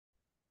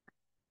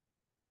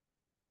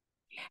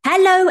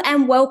Hello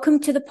and welcome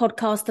to the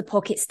podcast, The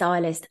Pocket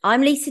Stylist.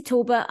 I'm Lisa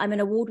Talbot. I'm an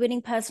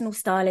award-winning personal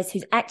stylist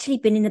who's actually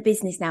been in the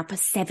business now for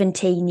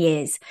 17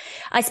 years.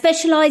 I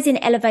specialize in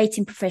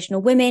elevating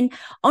professional women,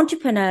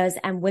 entrepreneurs,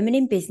 and women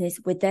in business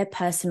with their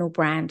personal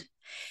brand.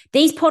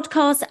 These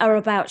podcasts are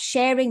about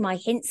sharing my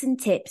hints and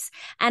tips,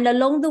 and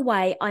along the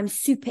way, I'm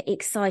super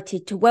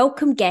excited to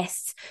welcome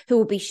guests who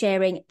will be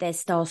sharing their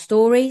style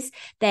stories,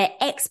 their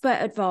expert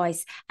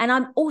advice, and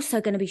I'm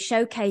also going to be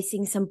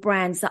showcasing some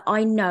brands that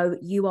I know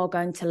you are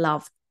going to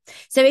love.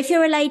 So if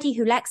you're a lady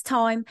who lacks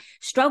time,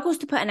 struggles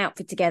to put an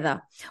outfit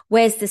together,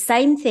 wears the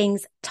same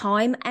things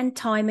time and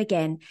time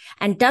again,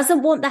 and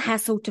doesn't want the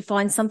hassle to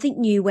find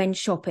something new when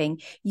shopping,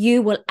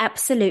 you will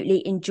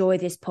absolutely enjoy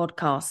this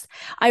podcast.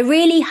 I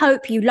really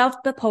hope you loved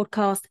the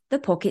podcast, The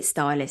Pocket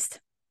Stylist.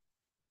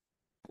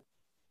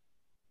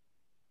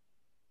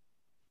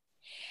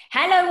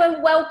 Hello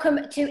and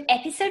welcome to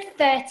episode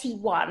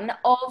 31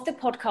 of the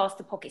podcast,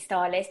 The Pocket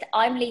Stylist.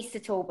 I'm Lisa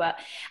Talbot,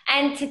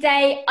 and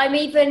today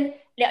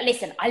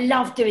listen, I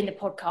love doing the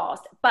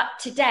podcast, but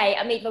today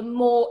I'm even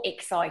more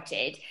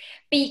excited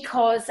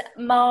because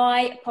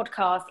my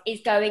podcast is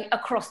going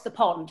across the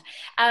pond.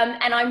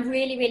 And I'm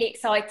really, really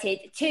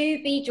excited to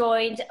be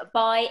joined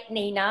by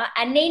Nina.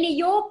 And Nina,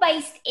 you're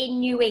based in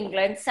New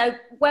England, so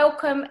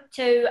welcome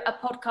to a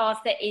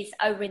podcast that is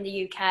over in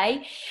the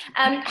UK.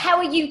 How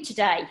are you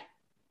today?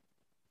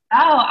 Oh,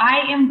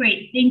 I am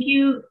great. Thank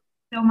you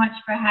so much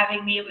for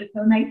having me. It was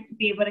so nice to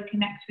be able to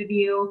connect with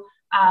you.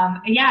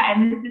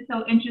 And this is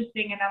so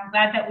interesting, and I'm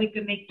glad that we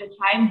could make the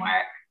time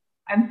work.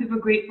 I'm super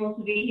grateful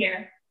to be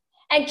here.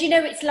 And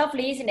it's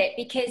lovely, isn't it?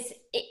 Because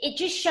it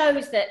just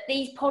shows that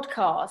these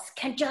podcasts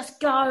can just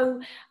go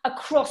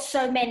across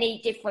so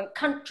many different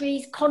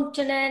countries,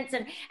 continents,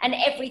 and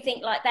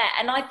everything like that.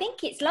 And I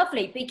think it's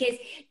lovely because,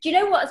 do you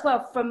know what, as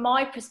well, from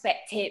my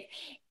perspective,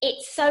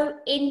 it's so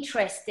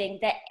interesting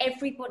that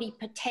everybody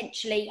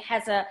potentially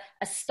has a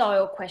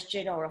style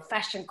question or a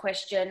fashion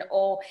question,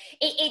 or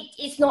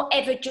it's not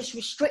ever just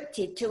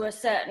restricted to a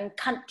certain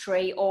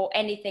country or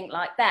anything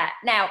like that.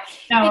 Now,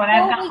 no, and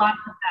I've got lots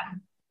of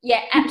them.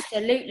 Yeah,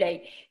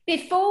 absolutely.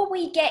 Before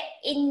we get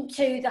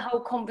into the whole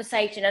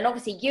conversation, and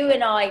obviously you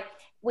and I,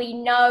 we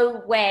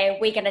know where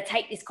we're going to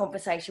take this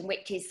conversation,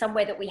 which is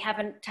somewhere that we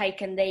haven't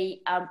taken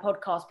the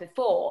podcast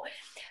before.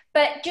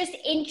 But just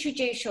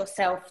introduce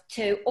yourself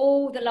to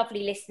all the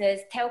lovely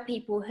listeners, tell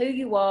people who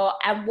you are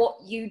and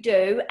what you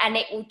do, and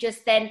it will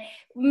just then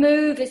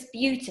move us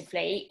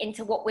beautifully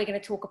into what we're going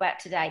to talk about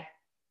today.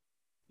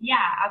 Yeah,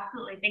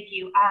 absolutely. Thank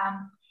you.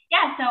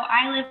 So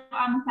I live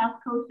on the south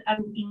coast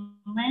of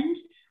England.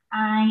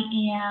 I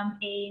am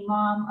a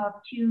mom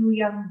of two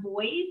young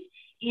boys,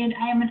 and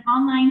I am an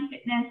online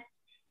fitness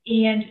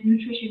and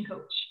nutrition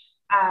coach.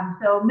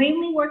 So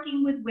mainly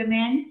working with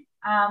women,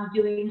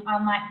 doing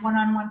online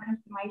one-on-one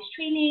customized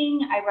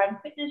training. I run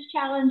fitness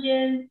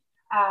challenges,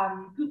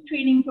 group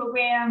training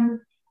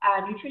programs,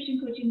 nutrition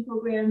coaching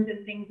programs,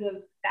 and things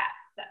of that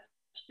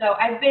such. So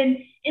I've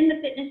been in the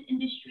fitness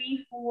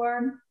industry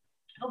for,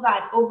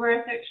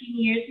 over 13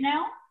 years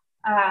now.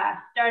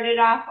 Started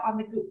off on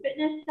the group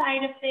fitness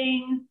side of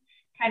things,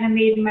 kind of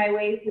made my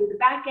way through the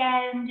back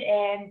end,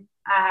 and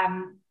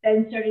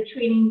then started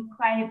training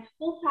clients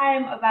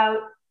full-time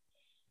about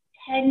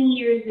 10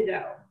 years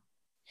ago.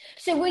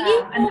 So were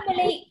you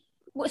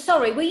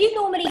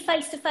normally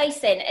face-to-face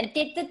then? And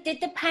did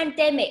the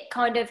pandemic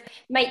kind of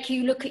make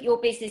you look at your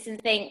business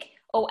and think,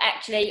 oh,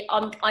 actually,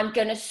 I'm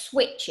going to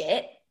switch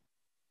it?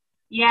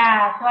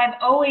 Yeah, so I've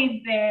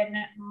always been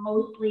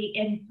mostly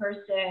in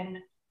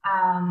person,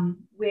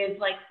 with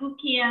like boot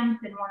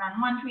camps and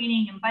one-on-one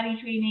training and buddy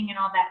training and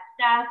all that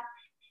stuff.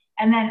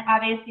 And then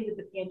obviously with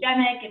the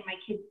pandemic and my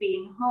kids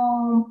being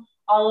home,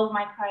 all of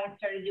my clients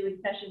started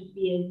doing sessions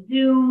via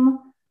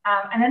Zoom.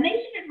 And then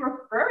they started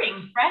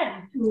referring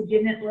friends who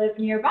didn't live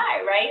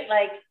nearby, right?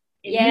 Like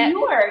in New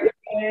York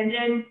and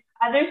in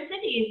other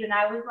cities. And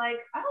I was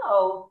like,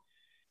 oh.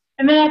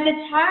 And then at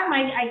the time,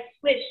 I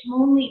switched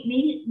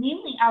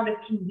mainly out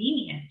of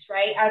convenience,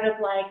 right? Out of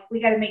like,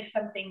 we got to make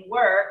something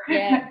work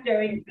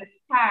during this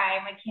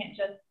time. I can't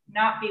just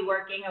not be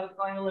working. I was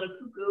going a little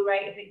cuckoo,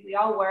 right? I think we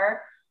all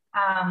were.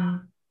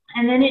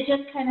 And then it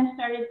just kind of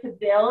started to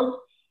build.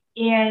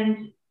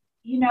 And,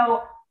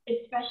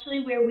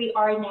 especially where we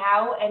are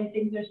now, and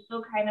things are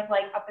still kind of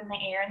like up in the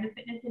air in the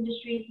fitness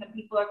industry. Some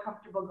people are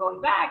comfortable going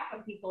back.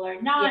 Some people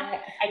are not.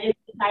 Yeah. I just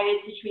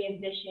decided to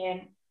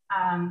transition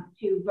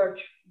to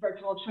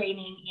virtual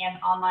training and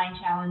online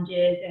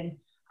challenges and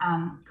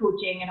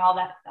coaching and all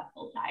that stuff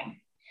full time.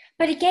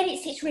 But again,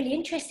 it's really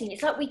interesting.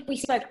 It's like we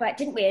spoke about,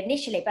 didn't we,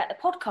 initially about the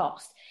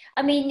podcast?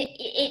 I mean,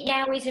 it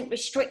now isn't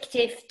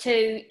restrictive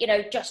to,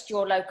 just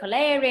your local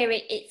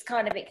area. It's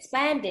kind of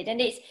expanded,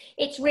 and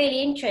it's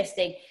really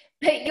interesting.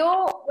 But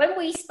when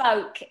we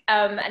spoke,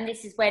 and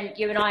this is when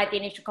you and I had the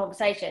initial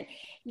conversation,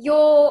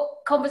 your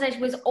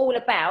conversation was all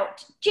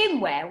about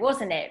gym wear,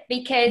 wasn't it?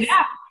 Because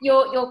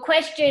your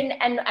question,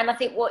 and I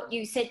think what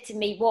you said to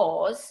me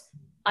was,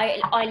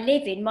 I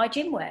live in my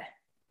gym wear.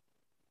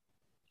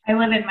 I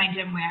live in my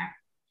gym wear.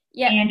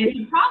 Yeah. And it's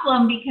a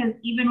problem because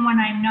even when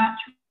I'm not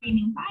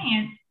training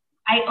clients,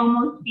 I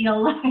almost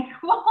feel like,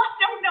 well, I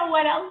don't know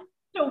what else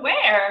to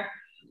wear.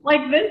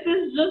 Like, this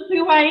is just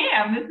who I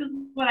am. This is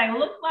what I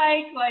look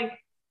like. Like,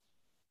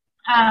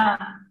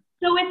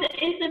 so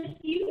it's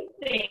a few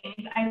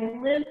things. I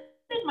live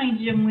in my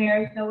gym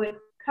wear, so it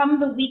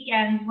come the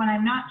weekends when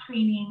I'm not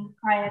training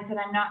clients and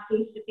I'm not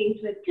face to face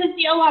with, because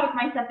a lot of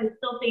my stuff is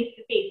still face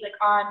to face, like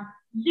on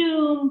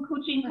Zoom,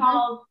 coaching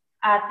calls,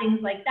 things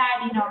like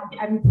that. You know,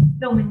 I'm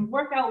filming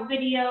workout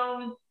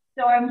videos,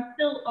 so I'm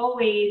still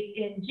always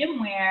in gym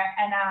wear.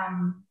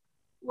 And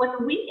when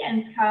the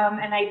weekends come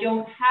and I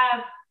don't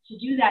have to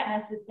do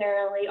that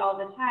necessarily all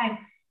the time,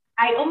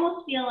 I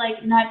almost feel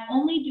like not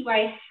only do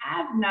I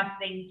have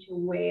nothing to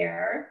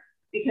wear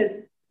because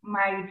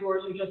my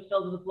drawers are just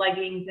filled with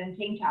leggings and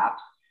tank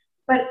tops,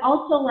 but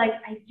also like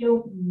I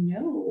don't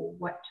know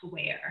what to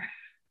wear.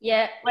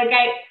 Yeah. Like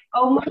I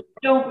almost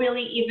don't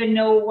really even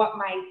know what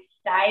my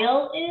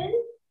style is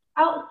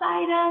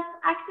outside of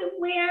active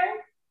wear.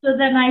 So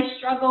then I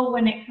struggle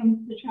when it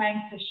comes to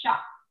trying to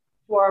shop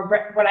for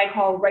what I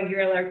call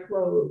regular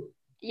clothes.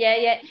 Yeah,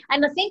 yeah.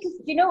 And I think,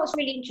 you know what's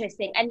really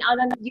interesting, and I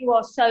know you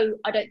are so,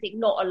 I don't think,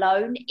 not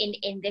alone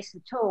in this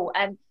at all.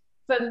 And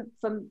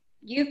from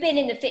you've been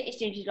in the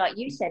fitness industry, like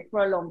you said,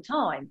 for a long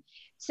time.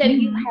 So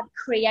you have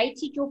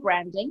created your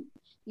branding.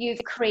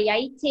 You've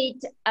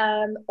created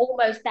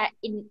almost that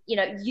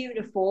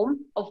uniform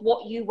of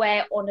what you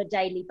wear on a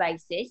daily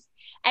basis.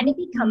 And it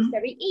becomes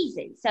very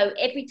easy. So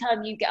every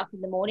time you get up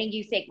in the morning,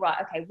 you think, right,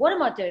 okay, what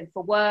am I doing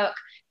for work?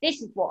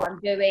 This is what I'm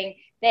doing.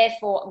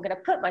 Therefore, I'm going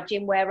to put my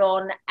gym wear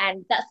on,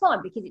 and that's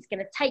fine because it's going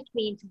to take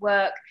me into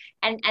work.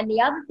 And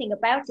the other thing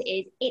about it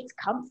is it's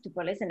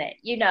comfortable, isn't it?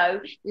 You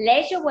know,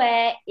 leisure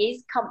wear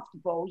is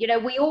comfortable. You know,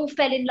 we all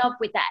fell in love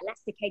with that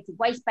elasticated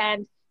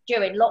waistband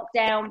during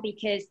lockdown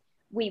because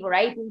we were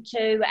able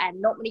to,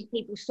 and not many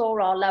people saw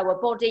our lower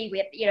body.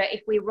 We, you know,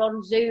 if we were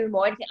on Zoom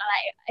or anything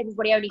like that,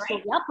 everybody only saw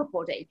the upper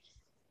body.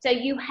 So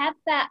you have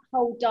that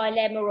whole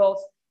dilemma of,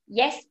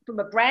 yes, from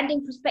a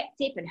branding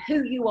perspective and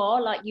who you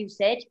are, like you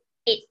said,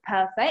 it's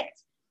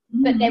perfect.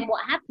 But then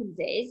what happens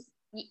is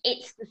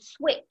it's the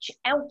switch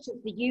out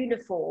of the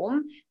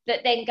uniform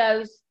that then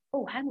goes,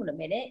 oh, hang on a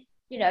minute.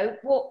 You know,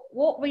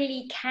 what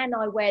really can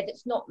I wear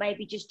that's not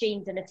maybe just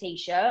jeans and a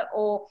t-shirt,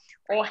 or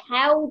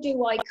how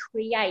do I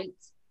create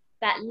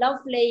that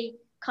lovely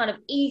kind of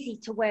easy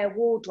to wear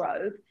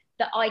wardrobe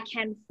that I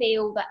can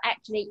feel that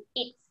actually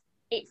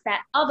it's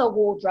that other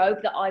wardrobe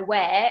that I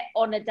wear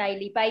on a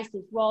daily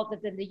basis rather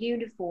than the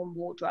uniform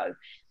wardrobe.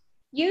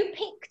 You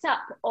picked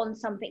up on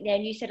something there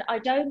and you said, I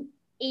don't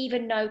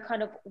even know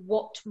kind of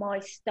what my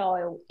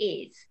style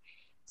is.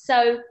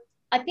 So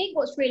I think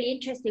what's really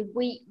interesting,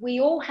 we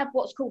all have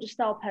what's called a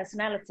style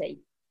personality.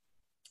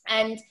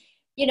 And,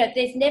 you know,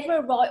 there's never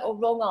a right or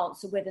wrong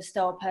answer with a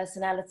style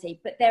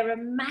personality, but they're a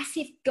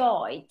massive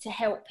guide to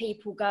help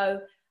people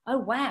go, oh,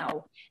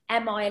 wow,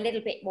 am I a little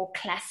bit more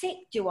classic?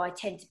 Do I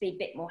tend to be a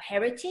bit more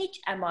heritage?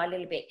 Am I a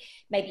little bit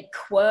maybe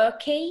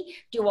quirky?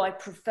 Do I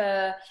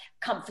prefer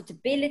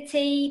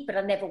comfortability, but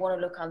I never want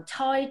to look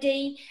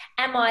untidy?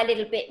 Am I a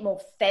little bit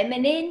more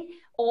feminine?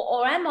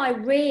 Or am I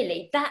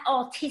really that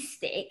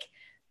artistic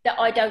that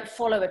I don't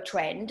follow a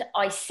trend,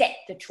 I set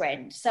the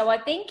trend? So I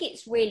think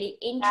it's really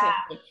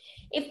interesting.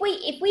 If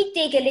we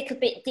dig a little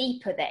bit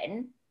deeper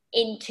then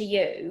into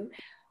you,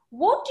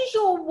 what does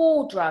your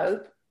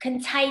wardrobe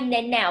contain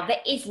then now that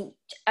isn't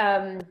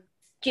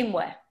gym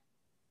wear?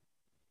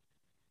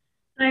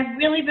 So I've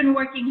really been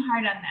working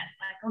hard on this.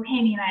 Like,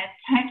 okay, Nina,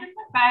 it's time to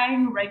start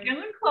buying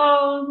regular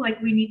clothes.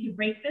 Like, we need to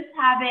break this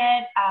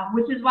habit,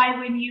 which is why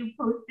when you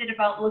posted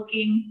about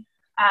looking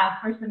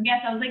for some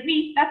guests, I was like,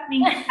 me, that's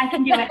me. I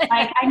can do it.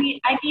 Like, I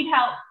need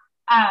help.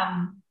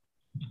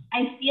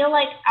 I feel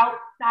like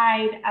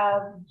outside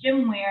of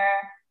gym wear,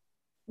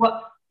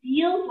 what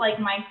feels like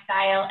my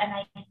style, and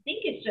I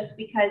think it's just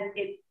because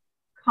it's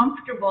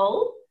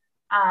comfortable,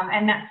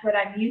 and that's what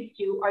I'm used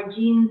to, are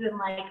jeans and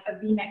like a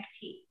V-neck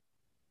tee.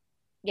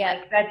 Yeah,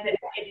 like, that's it.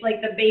 It's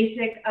like the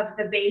basic of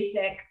the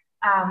basic,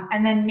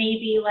 and then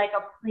maybe like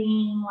a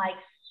plain like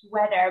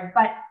sweater.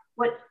 But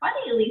what's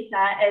funny,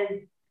 Lisa,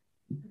 is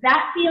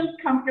that feels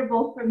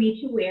comfortable for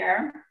me to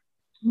wear.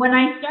 When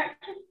I start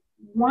to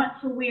want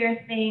to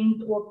wear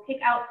things or pick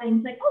out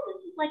things like, oh,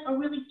 this is like a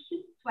really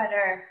cute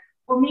sweater,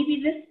 or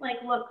maybe this like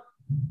looks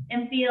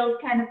and feels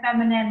kind of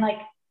feminine, like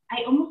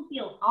I almost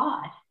feel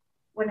odd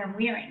when I'm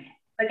wearing it.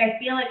 Like I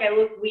feel like I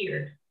look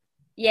weird.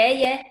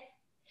 Yeah.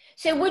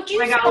 So would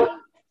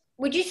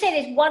you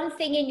say there's one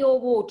thing in your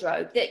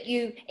wardrobe that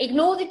you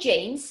ignore the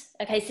jeans?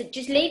 Okay, so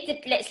just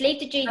let's leave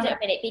the jeans at a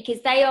minute,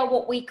 because they are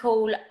what we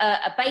call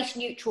a base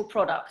neutral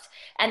product,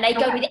 and they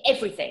go with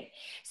everything.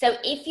 So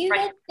if you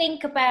then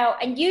think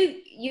about, and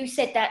you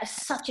said that is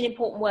such an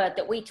important word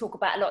that we talk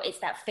about a lot, it's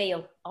that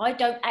feel. I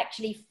don't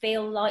actually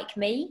feel like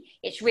me.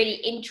 It's really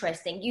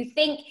interesting. You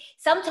think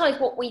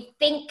sometimes what we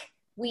think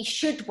we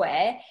should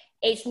wear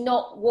is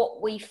not what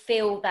we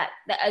feel that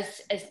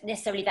as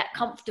necessarily that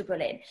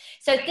comfortable in.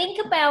 So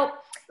think about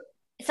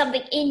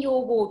something in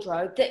your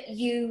wardrobe that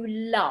you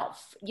love,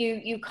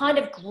 you kind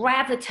of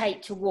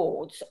gravitate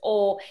towards,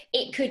 or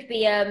it could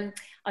be I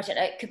don't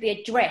know, it could be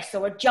a dress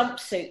or a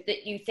jumpsuit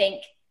that you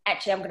think,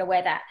 actually I'm going to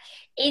wear that.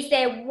 Is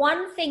there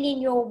one thing in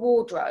your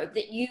wardrobe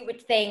that you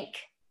would think,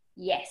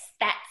 yes,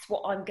 that's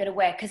what I'm going to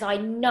wear because I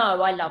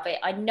know I love it,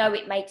 I know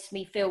it makes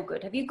me feel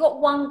good? Have you got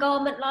one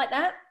garment like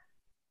that?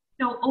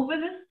 So over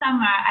the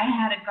summer, I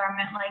had a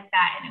garment like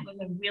that, and it was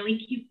a really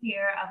cute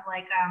pair of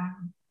like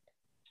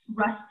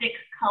rustic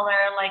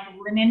color, like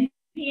linen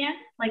pants,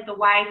 like the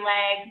wide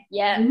leg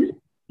Yeah. loose,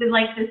 with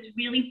like this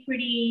really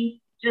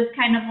pretty, just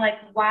kind of like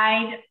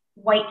wide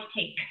white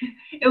tank.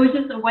 It was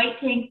just a white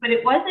tank, but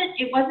it wasn't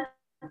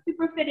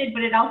super fitted,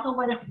 but it also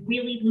wasn't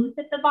really loose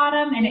at the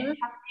bottom, and it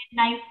tucked in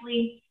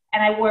nicely.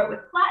 And I wore it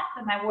with flats,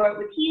 and I wore it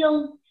with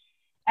heels,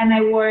 and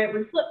I wore it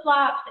with flip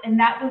flops, and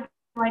that was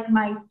like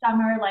my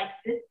summer. Like,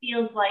 this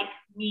feels like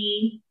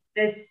me.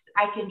 This,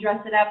 I can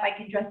dress it up, I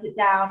can dress it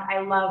down.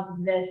 I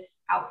love this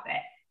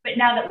outfit. But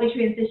now that we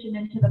transition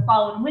into the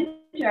fall and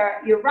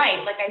winter, you're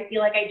right. Like, I feel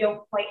like I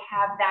don't quite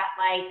have that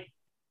like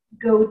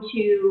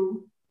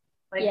go-to,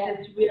 like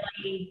this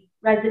really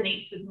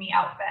resonates with me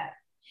outfit.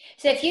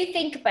 So if you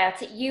think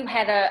about it, you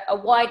had a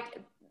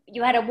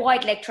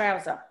wide leg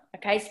trouser,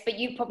 okay? But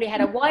you probably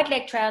had a wide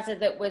leg trouser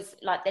that was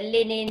like the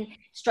linen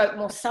stroke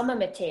more summer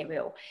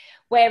material.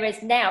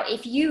 Whereas now,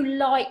 if you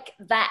like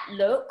that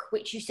look,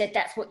 which you said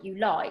that's what you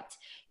liked,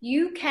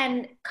 you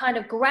can kind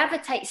of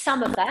gravitate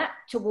some of that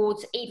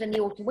towards even the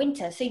autumn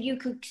winter. So you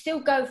could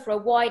still go for a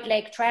wide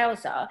leg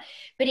trouser,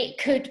 but it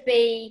could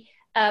be,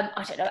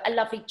 I don't know, a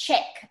lovely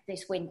check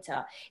this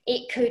winter.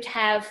 It could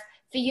have,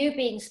 for you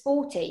being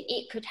sporty,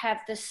 it could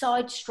have the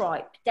side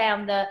stripe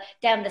down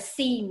the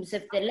seams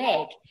of the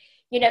leg.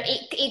 You know,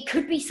 it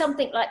could be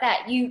something like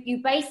that.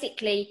 You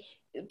basically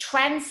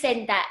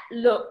transcend that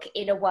look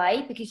in a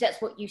way, because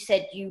that's what you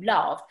said you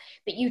love,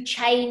 but you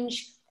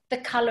change the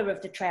color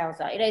of the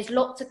trouser. You know, there's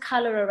lots of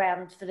color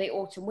around for the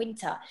autumn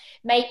winter.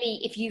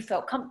 Maybe if you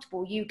felt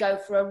comfortable, you go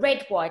for a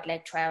red wide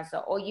leg trouser,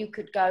 or you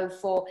could go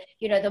for,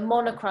 you know, the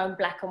monochrome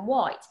black and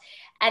white.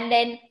 And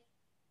then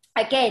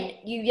again,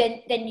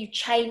 you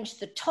change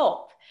the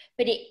top,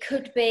 but it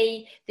could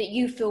be that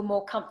you feel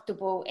more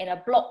comfortable in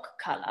a block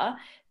color,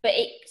 but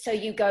so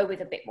you go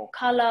with a bit more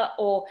color,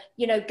 or,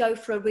 you know, go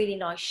for a really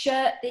nice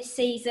shirt this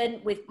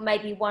season with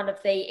maybe one of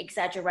the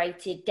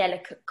exaggerated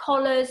delicate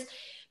collars.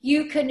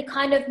 You can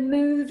kind of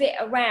move it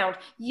around.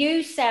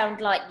 You sound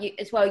like you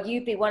as well,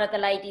 you'd be one of the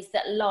ladies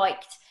that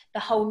liked the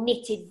whole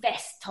knitted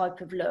vest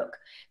type of look,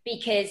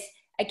 because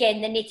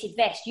again, the knitted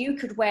vest you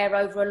could wear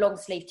over a long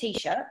sleeve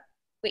t-shirt,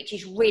 which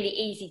is really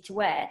easy to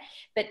wear,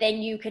 but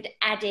then you could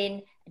add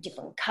in a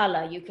different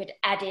color, you could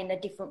add in a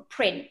different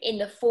print in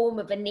the form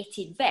of a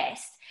knitted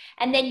vest,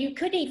 and then you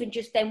could even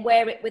just then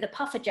wear it with a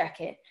puffer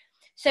jacket.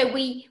 So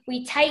we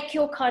take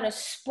your kind of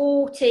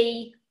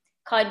sporty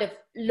kind of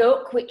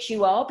look, which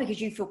you are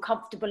because you feel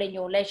comfortable in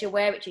your leisure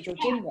wear, which is your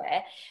gym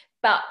wear,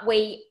 but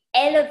we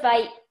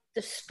elevate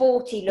the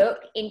sporty look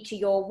into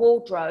your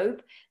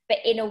wardrobe, but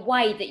in a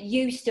way that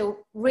you still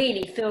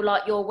really feel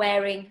like you're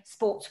wearing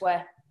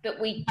sportswear. But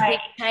we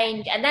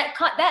change, and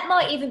that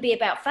might even be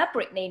about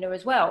fabric, Nina,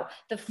 as well.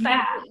 The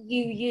fabric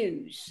you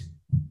use.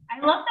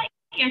 I love that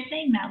you're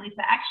saying that,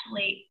 Lisa.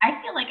 Actually,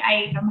 I feel like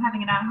I'm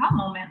having an aha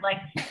moment.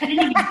 Like,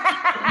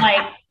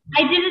 I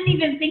didn't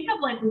even think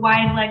of like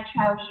wide leg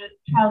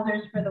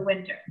trousers for the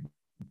winter.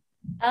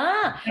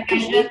 Ah, like, I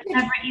just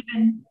thought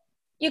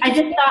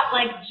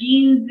like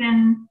jeans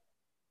and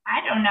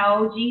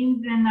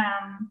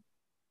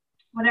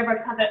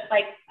whatever color,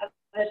 like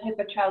the type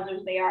of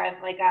trousers they are.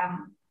 Like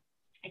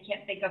I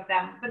can't think of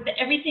them, but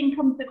everything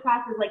comes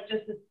across as like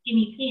just a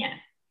skinny pant.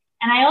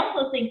 And I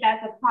also think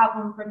that's a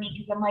problem for me,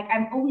 because I'm like,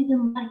 I'm always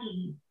in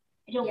leggings.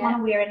 I don't want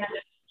to wear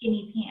another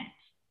skinny pant.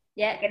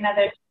 Yeah.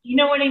 Like you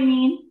know what I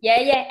mean?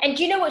 Yeah. And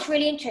do you know what's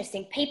really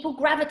interesting? People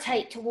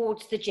gravitate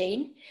towards the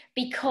jean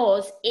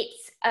because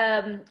it's,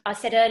 I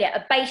said earlier,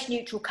 a base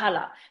neutral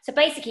color. So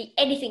basically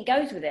anything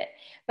goes with it.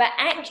 But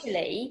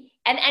actually,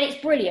 and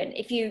it's brilliant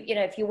if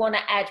you want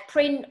to add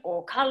print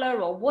or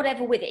color or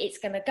whatever with it, it's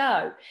going to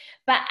go.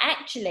 But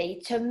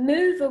actually, to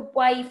move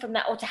away from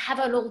that, or to have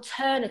an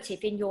alternative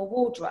in your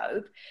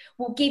wardrobe,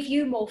 will give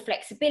you more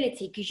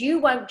flexibility, because you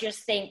won't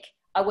just think,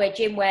 I wear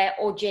gym wear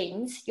or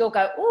jeans. You'll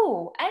go,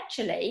 oh,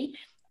 actually,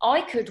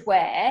 I could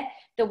wear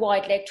the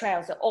wide leg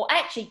trouser. Or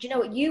actually, do you know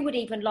what? You would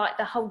even like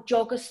the whole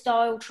jogger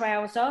style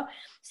trouser.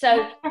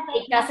 So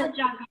it doesn't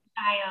jogger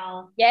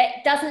style. Yeah,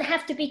 it doesn't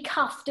have to be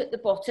cuffed at the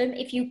bottom.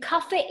 If you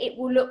cuff it, it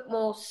will look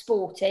more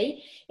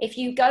sporty. If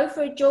you go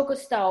for a jogger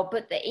style,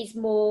 but that is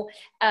more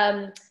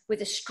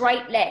with a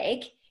straight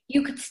leg,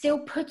 you could still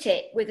put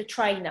it with a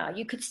trainer.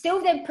 You could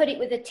still then put it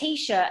with a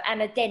t-shirt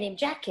and a denim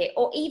jacket,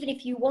 or even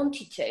if you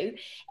wanted to,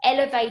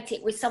 elevate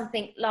it with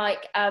something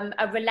like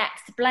a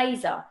relaxed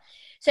blazer.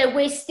 So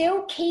we're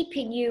still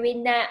keeping you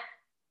in that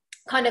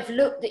kind of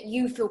look that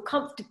you feel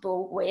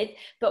comfortable with,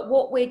 but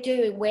what we're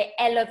doing, we're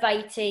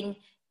elevating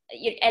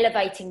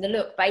the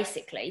look,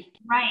 basically.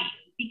 Right,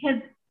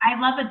 because I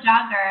love a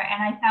jogger,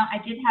 and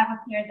I did have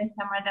a pair this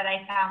summer that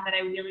I found that I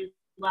really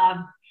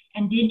loved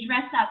and did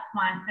dress up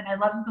once, and I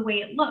loved the way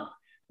it looked.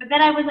 But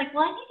then I was like,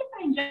 well, I need to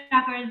find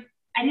joggers.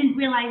 I didn't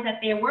realize that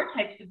there were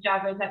types of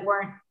joggers that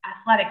weren't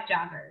athletic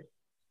joggers.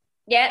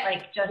 Yeah.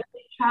 Like just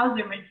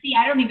trouser. See,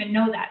 I don't even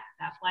know that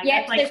stuff. Like,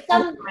 Yeah, it's like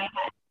some, my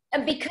head.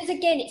 and because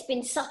again, it's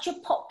been such a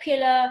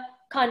popular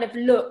kind of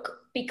look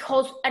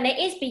and it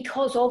is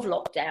because of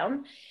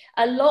lockdown,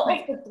 a lot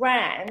Right. of the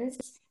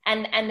brands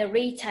and the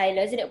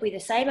retailers, and it'll be the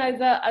same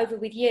over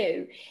with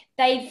you,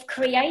 they've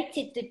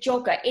created the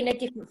jogger in a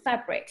different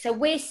fabric. So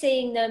we're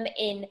seeing them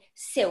in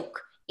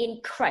silk,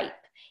 in crepe,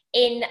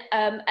 in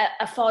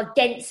a far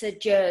denser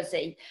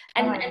jersey.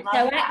 And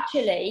so that.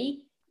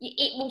 Actually,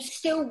 it will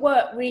still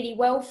work really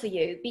well for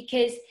you,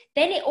 because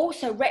then it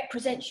also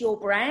represents your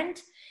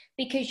brand,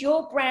 because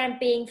your brand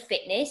being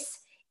fitness,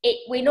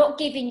 we're not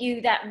giving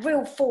you that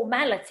real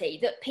formality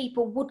that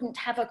people wouldn't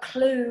have a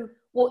clue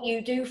what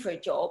you do for a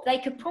job. They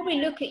could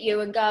probably look at you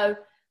and go,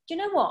 do you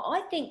know what?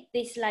 I think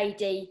this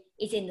lady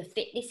is in the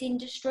fitness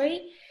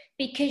industry,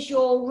 because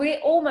you're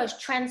almost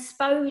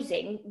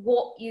transposing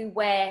what you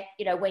wear,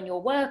 when you're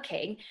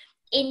working,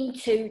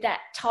 into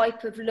that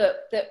type of look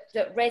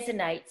that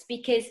resonates.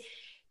 Because,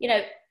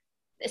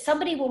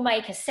 somebody will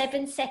make a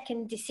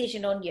 7-second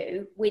decision on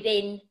you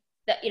within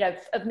that,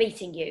 of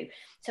meeting you.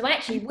 So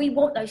actually we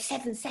want those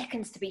 7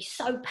 seconds to be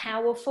so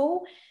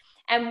powerful,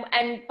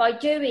 and by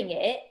doing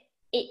it,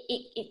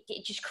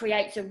 it just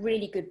creates a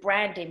really good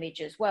brand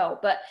image as well.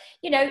 But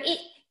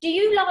do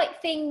you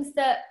like things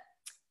that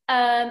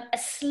are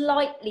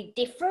slightly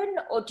different,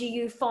 or do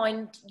you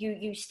find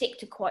you stick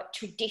to quite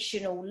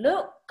traditional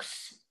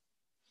looks?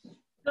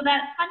 So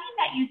that's funny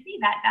that you see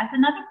that. That's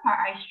another part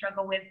I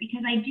struggle with,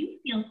 because I do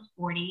feel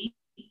sporty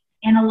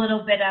and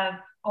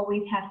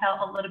always have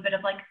felt a little bit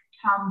of like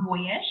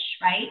tomboyish,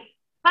 right?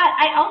 But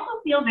I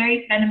also feel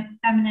very feminine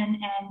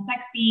and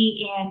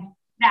sexy and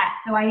that.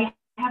 So I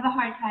have a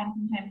hard time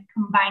sometimes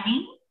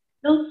combining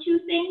those two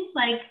things,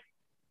 like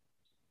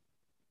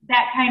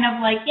that kind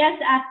of like,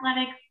 yes,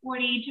 athletic,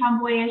 sporty,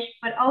 tomboyish,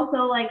 but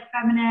also like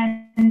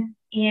feminine.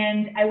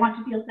 And I want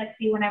to feel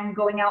sexy when I'm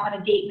going out on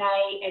a date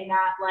night, and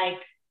not like,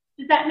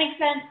 does that make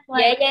sense?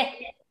 Like, yeah.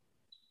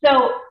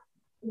 So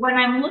when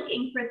I'm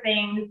looking for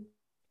things,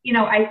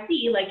 I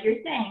see, like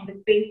you're saying, this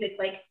basic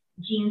like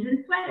jeans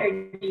and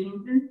sweater,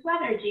 jeans and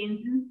sweater,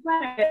 jeans and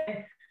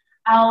sweater.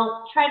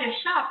 I'll try to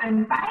shop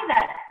and buy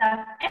that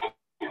stuff.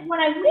 And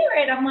when I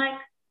wear it, I'm like,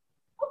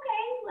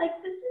 okay, like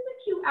this is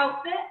a cute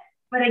outfit.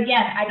 But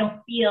again, I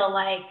don't feel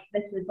like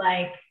this is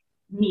like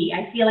me.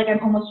 I feel like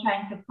I'm almost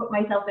trying to put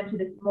myself into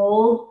this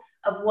mold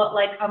of what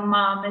like a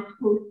mom is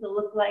supposed to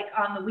look like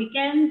on the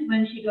weekends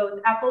when she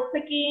goes apple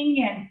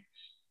picking,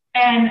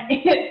 and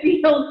it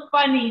feels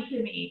funny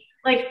to me.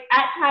 Like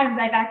at times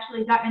I've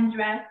actually gotten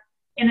dressed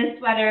in a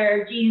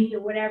sweater or jeans or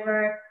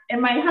whatever,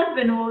 and my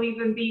husband will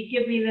even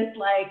give me this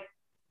like,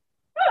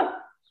 oh,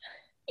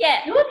 yeah,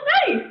 you look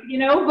nice,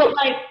 but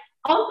like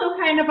also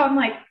kind of, I'm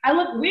like, I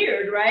look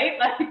weird, right?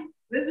 Like,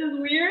 this is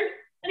weird.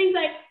 And he's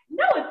like,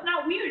 no, it's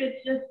not weird.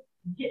 It's just,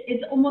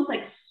 it's almost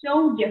like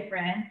so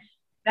different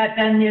that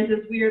then there's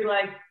this weird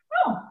like,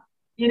 oh,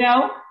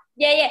 Yeah.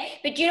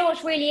 But do you know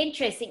what's really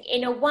interesting?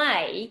 In a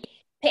way,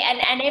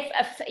 and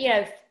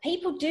if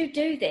people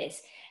do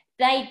this,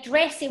 they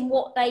dress in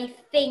what they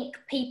think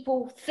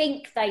people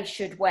think they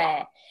should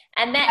wear.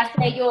 And that's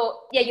where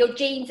your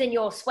jeans and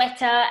your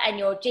sweater and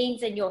your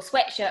jeans and your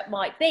sweatshirt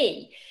might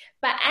be.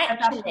 But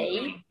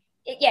actually,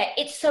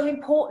 it's so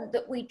important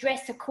that we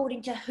dress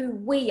according to who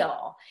we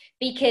are,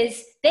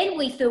 because then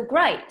we feel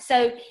great.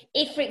 So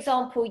if, for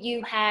example,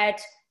 you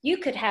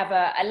could have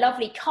a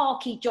lovely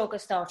khaki jogger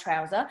style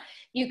trouser,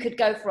 you could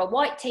go for a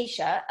white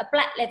t-shirt, a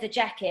black leather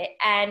jacket,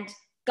 and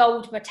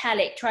gold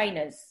metallic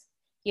trainers.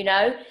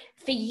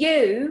 For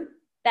you,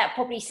 that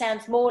probably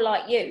sounds more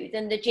like you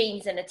than the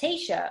jeans and a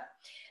t-shirt.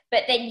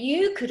 But then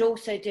you could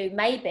also do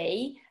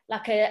maybe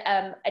like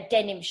a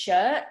denim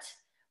shirt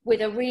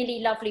with a really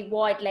lovely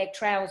wide leg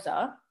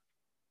trouser,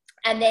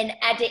 and then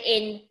add it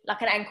in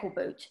like an ankle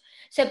boot.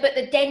 So, but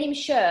the denim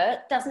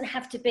shirt doesn't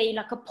have to be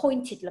like a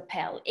pointed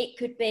lapel. It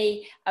could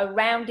be a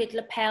rounded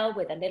lapel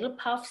with a little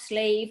puff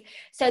sleeve.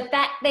 So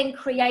that then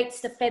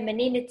creates the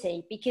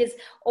femininity, because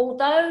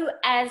although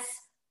as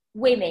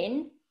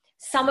women,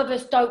 some of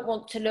us don't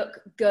want to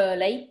look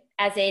girly,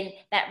 as in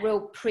that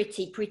real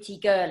pretty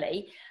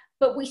girly,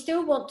 but we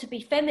still want to be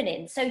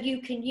feminine. So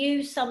you can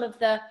use some of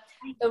the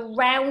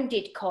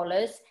rounded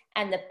collars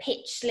and the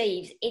pitch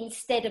sleeves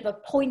instead of a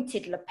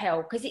pointed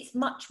lapel, because it's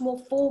much more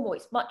formal,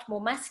 it's much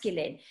more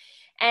masculine.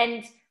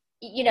 And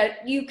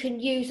you can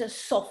use a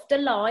softer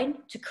line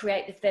to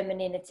create the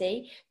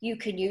femininity. You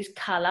can use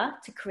color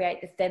to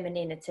create the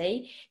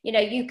femininity.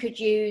 You could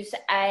use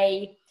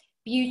a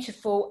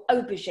beautiful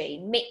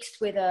aubergine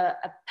mixed with a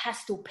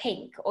pastel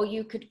pink, or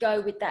you could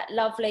go with that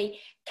lovely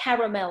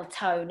caramel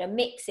tone and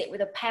mix it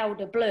with a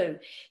powder blue.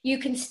 You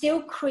can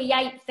still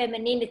create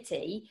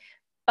femininity,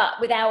 but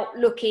without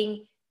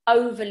looking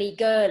overly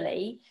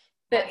girly,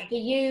 But for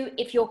you,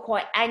 if you're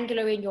quite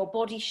angular in your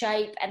body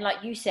shape, and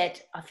like you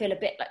said, I feel a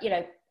bit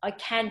like, I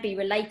can be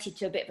related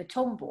to a bit of a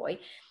tomboy,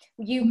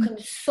 you can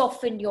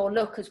soften your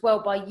look as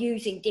well by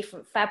using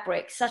different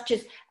fabrics, such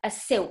as a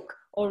silk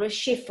or a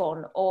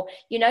chiffon, or,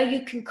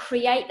 you can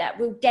create that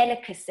real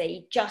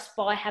delicacy just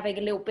by having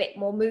a little bit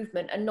more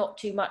movement and not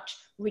too much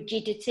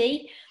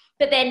rigidity.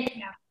 But then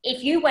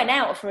if you went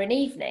out for an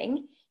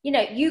evening,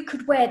 you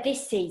could wear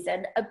this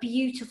season a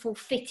beautiful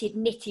fitted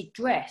knitted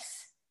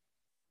dress.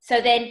 So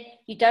then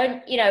you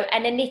don't,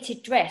 and a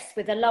knitted dress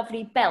with a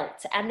lovely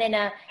belt, and then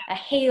a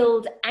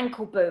heeled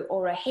ankle boot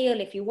or a heel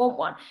if you want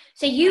one.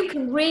 So you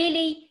can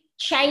really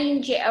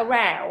change it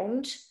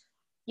around.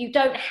 You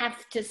don't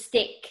have to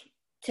stick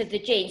to the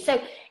jeans.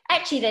 So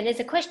actually then there's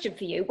a question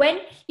for you. When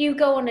you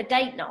go on a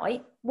date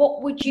night,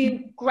 what would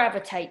you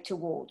gravitate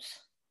towards?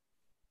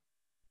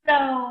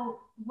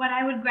 So what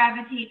I would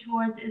gravitate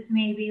towards is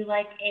maybe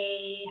like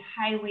a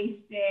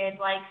high-waisted,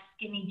 like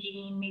skinny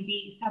jean,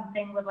 maybe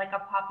something with like a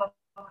pop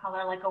of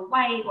color, like a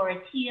white or a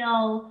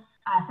teal,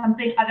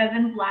 something other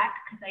than black,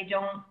 because I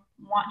don't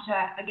want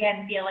to,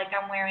 again, feel like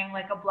I'm wearing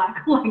like a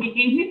black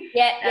legging.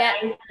 Yeah.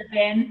 I live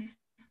in.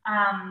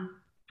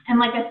 And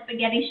like a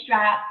spaghetti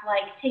strap,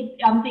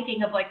 I'm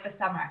thinking of like the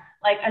summer,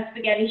 like a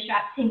spaghetti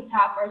strap tank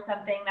top or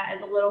something that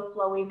is a little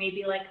flowy,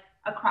 maybe like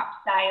a crop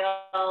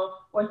style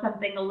or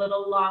something a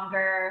little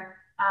longer.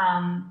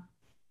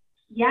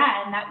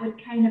 And that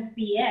would kind of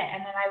be it.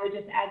 And then I would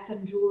just add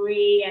some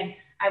jewelry, and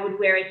I would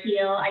wear a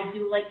heel. I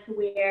do like to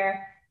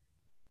wear,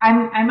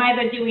 I'm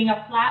either doing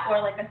a flat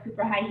or like a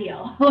super high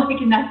heel,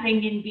 like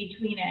nothing in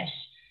betweenish.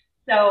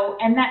 So,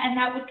 and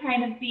that would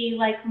kind of be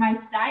like my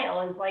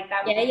style, is like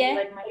that would be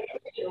like my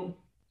issue.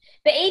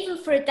 But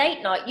even for a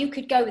date night, you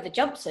could go with a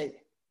jumpsuit,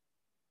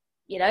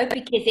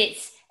 because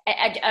it's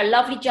a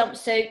lovely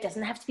jumpsuit.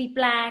 Doesn't have to be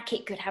black.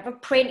 It could have a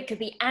print. It could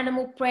be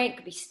animal print. It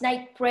could be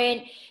snake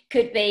print.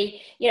 Could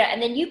be,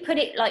 and then you put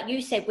it, like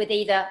you said, with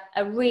either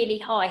a really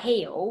high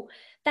heel.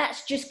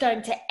 That's just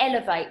going to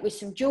elevate with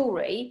some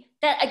jewelry.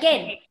 That,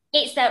 again,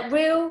 it's that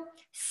real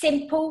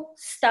simple,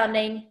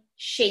 stunning,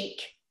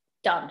 chic,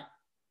 done.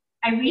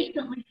 I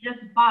recently just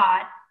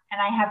bought,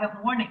 and I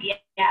haven't worn it yet,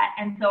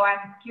 and so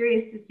I'm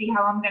curious to see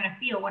how I'm going to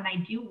feel when I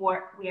do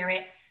wear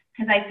it,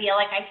 because I feel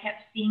like I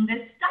kept seeing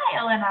this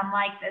style, and I'm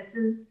like,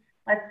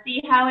 let's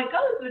see how it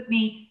goes with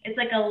me. It's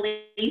like a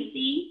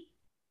lacy,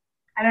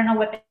 I don't know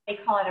what they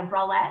call it, a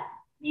bralette,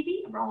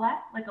 maybe? A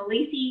bralette? Like a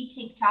lacy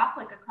tank top,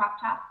 like a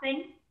crop top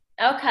thing.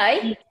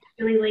 Okay. It's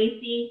really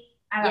lacy.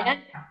 I don't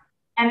know.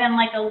 And then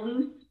like a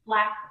loose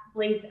black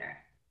blazer.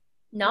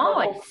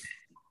 Nice.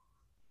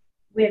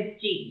 With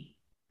jeans.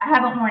 I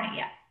haven't worn it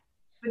yet,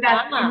 but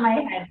that's in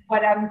my head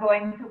what I'm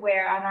going to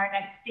wear on our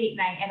next date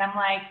night. And I'm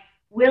like,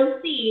 we'll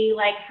see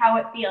like how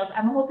it feels.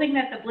 I'm hoping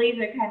that the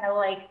blazer kind of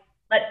like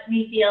lets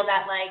me feel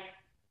that like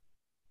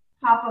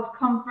pop of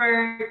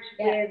comfort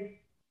with,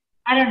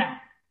 I don't know.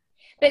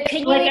 But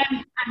can you,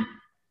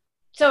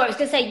 so I was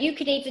going to say, you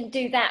could even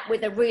do that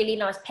with a really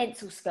nice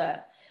pencil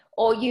skirt,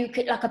 or you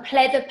could like a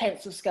pleather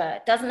pencil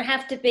skirt. Doesn't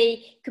have to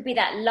be, could be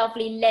that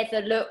lovely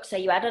leather look. So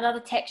you add another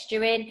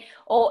texture in,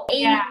 or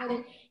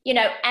even,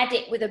 add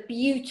it with a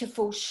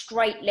beautiful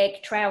straight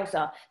leg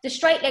trouser. The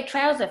straight leg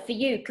trouser for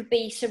you could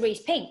be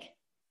cerise pink,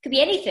 could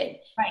be anything,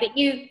 but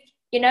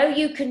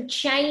you can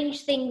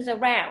change things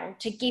around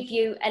to give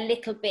you a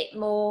little bit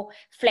more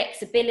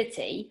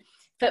flexibility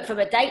from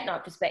a date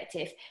night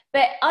perspective.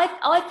 But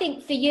I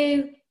think for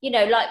you,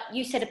 like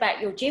you said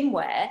about your gym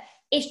wear,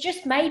 it's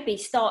just maybe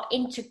start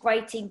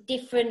integrating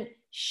different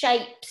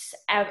shapes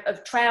out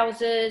of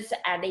trousers,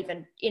 and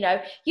even,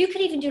 you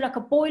could even do like a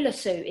boiler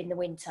suit in the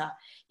winter,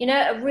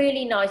 a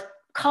really nice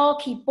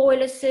khaki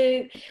boiler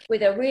suit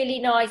with a really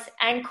nice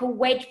ankle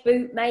wedge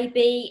boot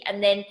maybe,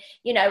 and then,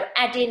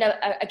 add in,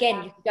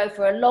 again, you could go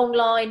for a long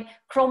line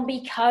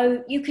Crombie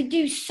coat. You could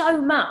do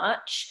so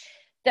much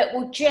that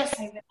will just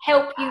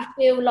help you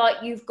feel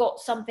like you've got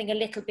something a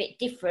little bit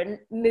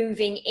different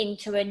moving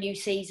into a new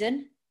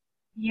season.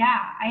 Yeah,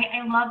 I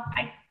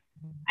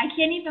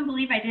can't even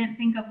believe I didn't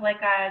think of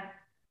like a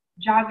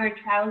jogger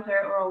trouser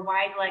or a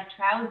wide leg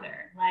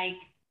trouser. Like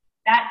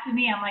that to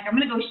me, I'm like, I'm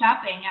going to go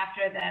shopping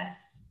after this.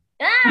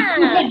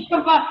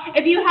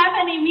 If you have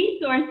any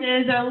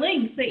resources or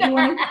links that you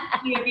want to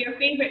see of your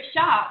favorite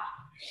shops,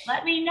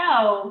 let me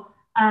know.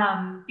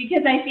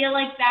 Because I feel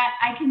like that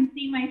I can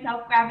see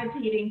myself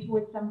gravitating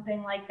towards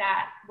something like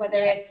that,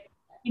 whether it's,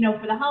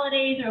 for the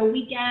holidays or a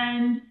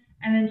weekend,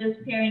 and then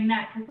just pairing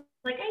that. Because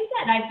like I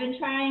said, I've been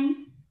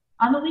trying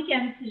on the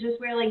weekends to just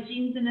wear like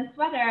jeans and a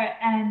sweater,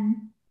 and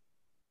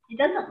it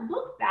doesn't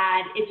look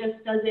bad. It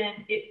just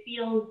doesn't, it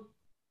feels,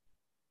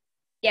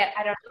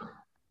 I don't know.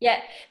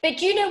 Yeah, but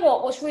do you know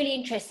what's really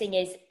interesting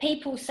is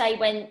people say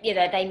when,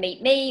 they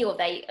meet me or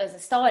they, as a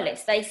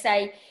stylist, they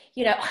say,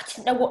 I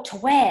didn't know what to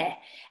wear.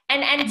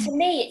 And to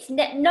me, it's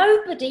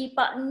nobody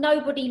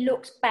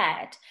looks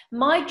bad.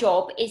 My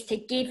job is to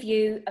give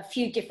you a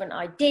few different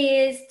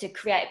ideas, to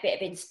create a bit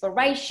of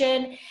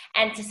inspiration,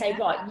 and to say,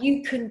 right,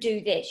 you can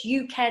do this,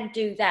 you can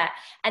do that,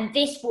 and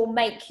this will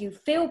make you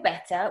feel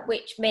better,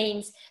 which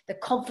means the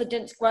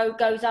confidence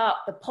goes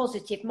up, the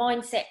positive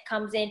mindset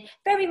comes in.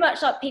 Very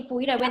much like people,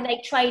 when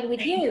they train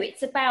with you,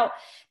 it's about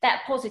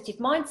that positive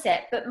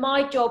mindset. But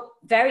my job,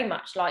 very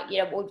much like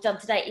what we've done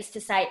today, is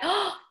to say,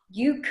 oh,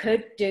 you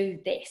could do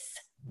this.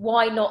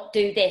 Why not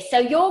do this? So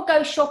you'll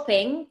go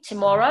shopping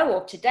tomorrow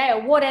or today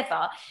or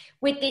whatever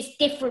with this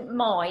different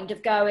mind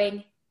of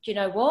going, do you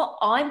know what?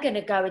 I'm going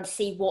to go and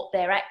see what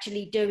they're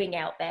actually doing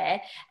out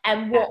there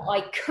and what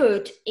I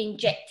could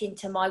inject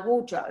into my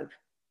wardrobe.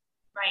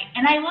 Right.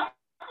 And I love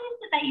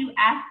that you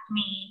asked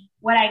me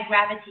what I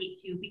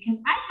gravitate to, because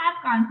I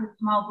have gone to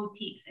small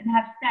boutiques and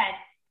have said,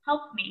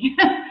 help me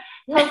find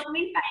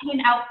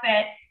an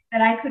outfit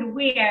that I could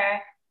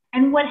wear.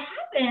 And what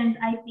happens,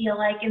 I feel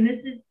like, and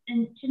this is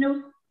to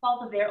no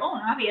fault of their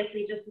own,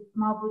 obviously, just a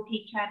small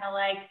boutique trying to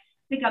like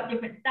pick up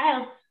different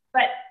styles,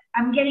 but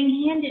I'm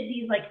getting handed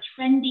these like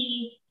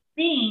trendy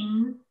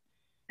things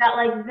that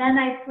like then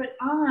I put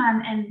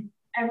on and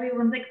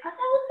everyone's like, oh,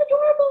 that looks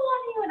adorable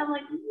on you. And I'm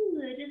like,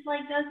 ooh, it just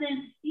like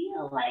doesn't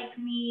feel like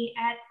me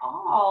at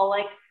all.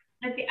 Like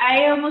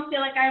I almost feel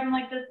like I'm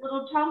like this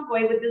little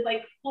tomboy with this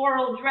like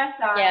floral dress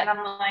on. Yeah. And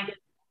I'm like,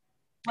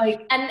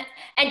 and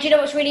you know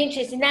what's really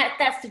interesting,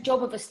 that's the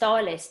job of a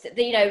stylist.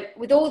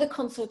 With all the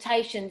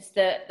consultations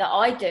that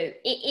I do,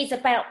 it is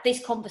about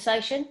this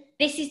conversation.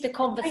 This is the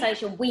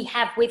conversation we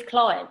have with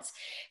clients,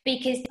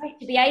 because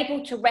to be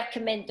able to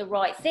recommend the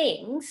right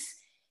things,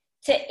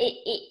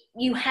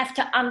 you have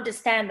to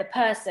understand the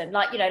person.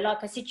 Like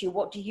I said to you,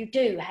 what do you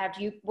do?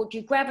 What do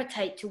you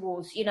gravitate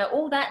towards?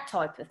 All that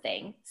type of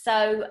thing.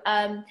 So,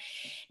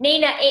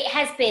 Nina, it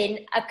has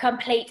been a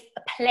complete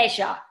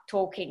pleasure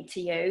talking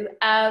to you.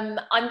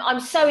 I'm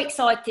so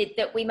excited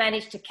that we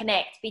managed to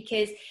connect,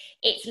 because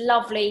it's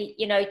lovely,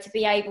 to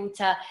be able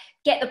to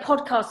get the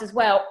podcast as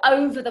well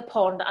over the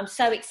pond. I'm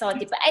so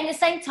excited, but at the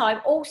same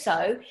time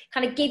also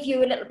kind of give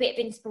you a little bit of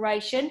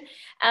inspiration.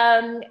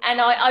 And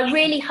I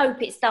really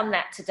hope it's done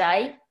that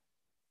today.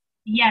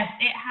 Yes,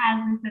 it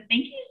has. So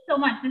thank you so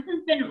much. This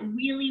has been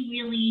really,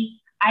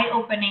 really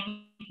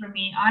eye-opening for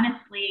me,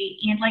 honestly.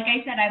 And like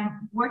I said,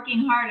 I'm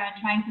working hard on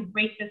trying to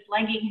break this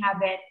legging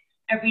habit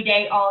every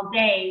day, all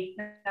day.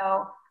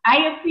 So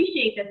I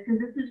appreciate this, because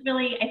this is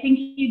really, I think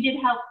you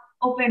did help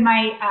open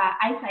my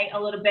eyesight a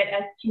little bit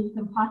as to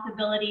some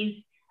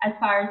possibilities as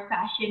far as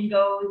fashion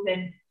goes.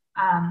 And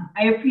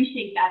I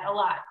appreciate that a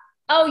lot.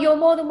 Oh, you're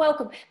more than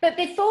welcome. But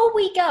before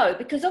we go,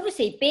 because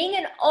obviously being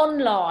an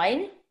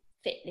online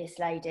fitness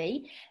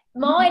lady,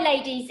 my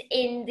ladies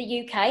in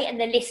the UK and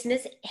the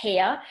listeners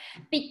here,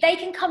 they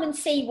can come and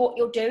see what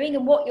you're doing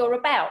and what you're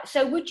about.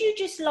 So would you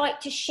just like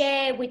to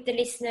share with the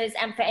listeners,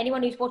 and for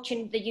anyone who's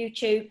watching the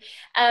YouTube,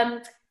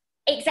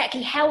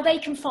 exactly how they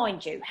can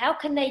find you? How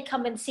can they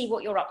come and see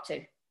what you're up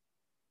to?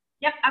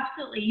 Yep,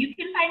 absolutely. You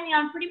can find me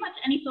on pretty much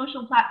any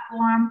social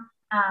platform.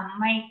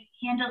 My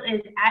handle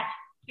is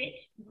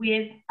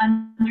 @fitwith_Nina,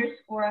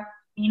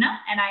 Nina.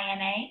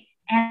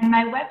 And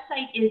my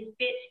website is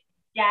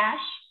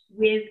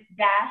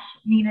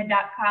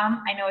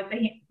fit-with-nina.com. I know it's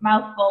a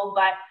mouthful,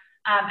 but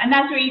and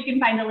that's where you can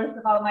find a list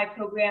of all my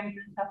programs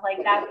and stuff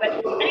like that.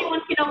 But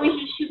anyone can always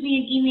just shoot me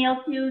an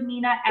email to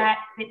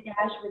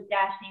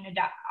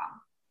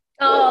nina@fit-with-nina.com.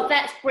 Oh,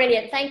 that's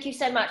brilliant. Thank you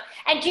so much.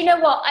 And do you know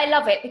what? I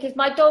love it, because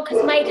my dog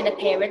has made an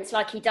appearance,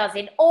 like he does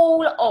in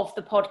all of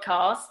the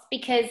podcasts,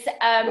 because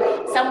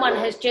someone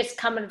has just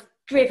come and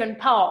driven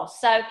past.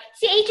 So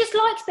see, he just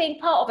likes being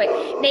part of it.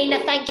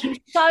 Nina, thank you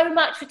so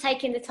much for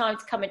taking the time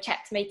to come and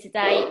chat to me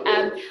today.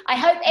 I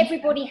hope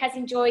everybody has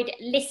enjoyed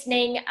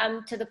listening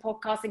to the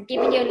podcast and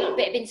giving you a little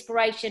bit of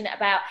inspiration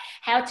about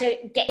how to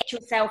get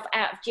yourself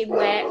out of gym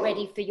wear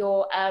ready for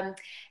your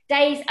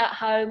days at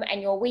home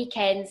and your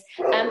weekends.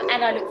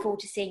 And I look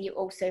forward to seeing you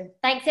all soon.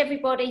 Thanks,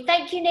 everybody.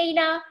 Thank you,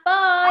 Nina.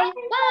 Bye.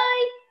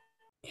 Bye.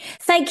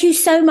 Thank you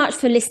so much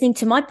for listening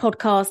to my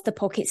podcast, The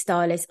Pocket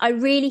Stylist. I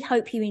really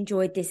hope you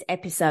enjoyed this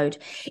episode.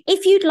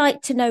 If you'd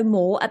like to know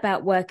more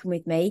about working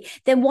with me,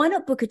 then why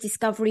not book a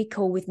discovery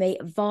call with me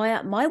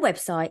via my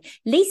website,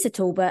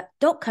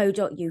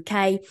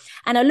 lisatalbot.co.uk.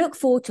 And I look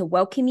forward to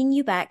welcoming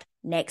you back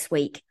next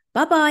week.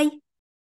 Bye-bye.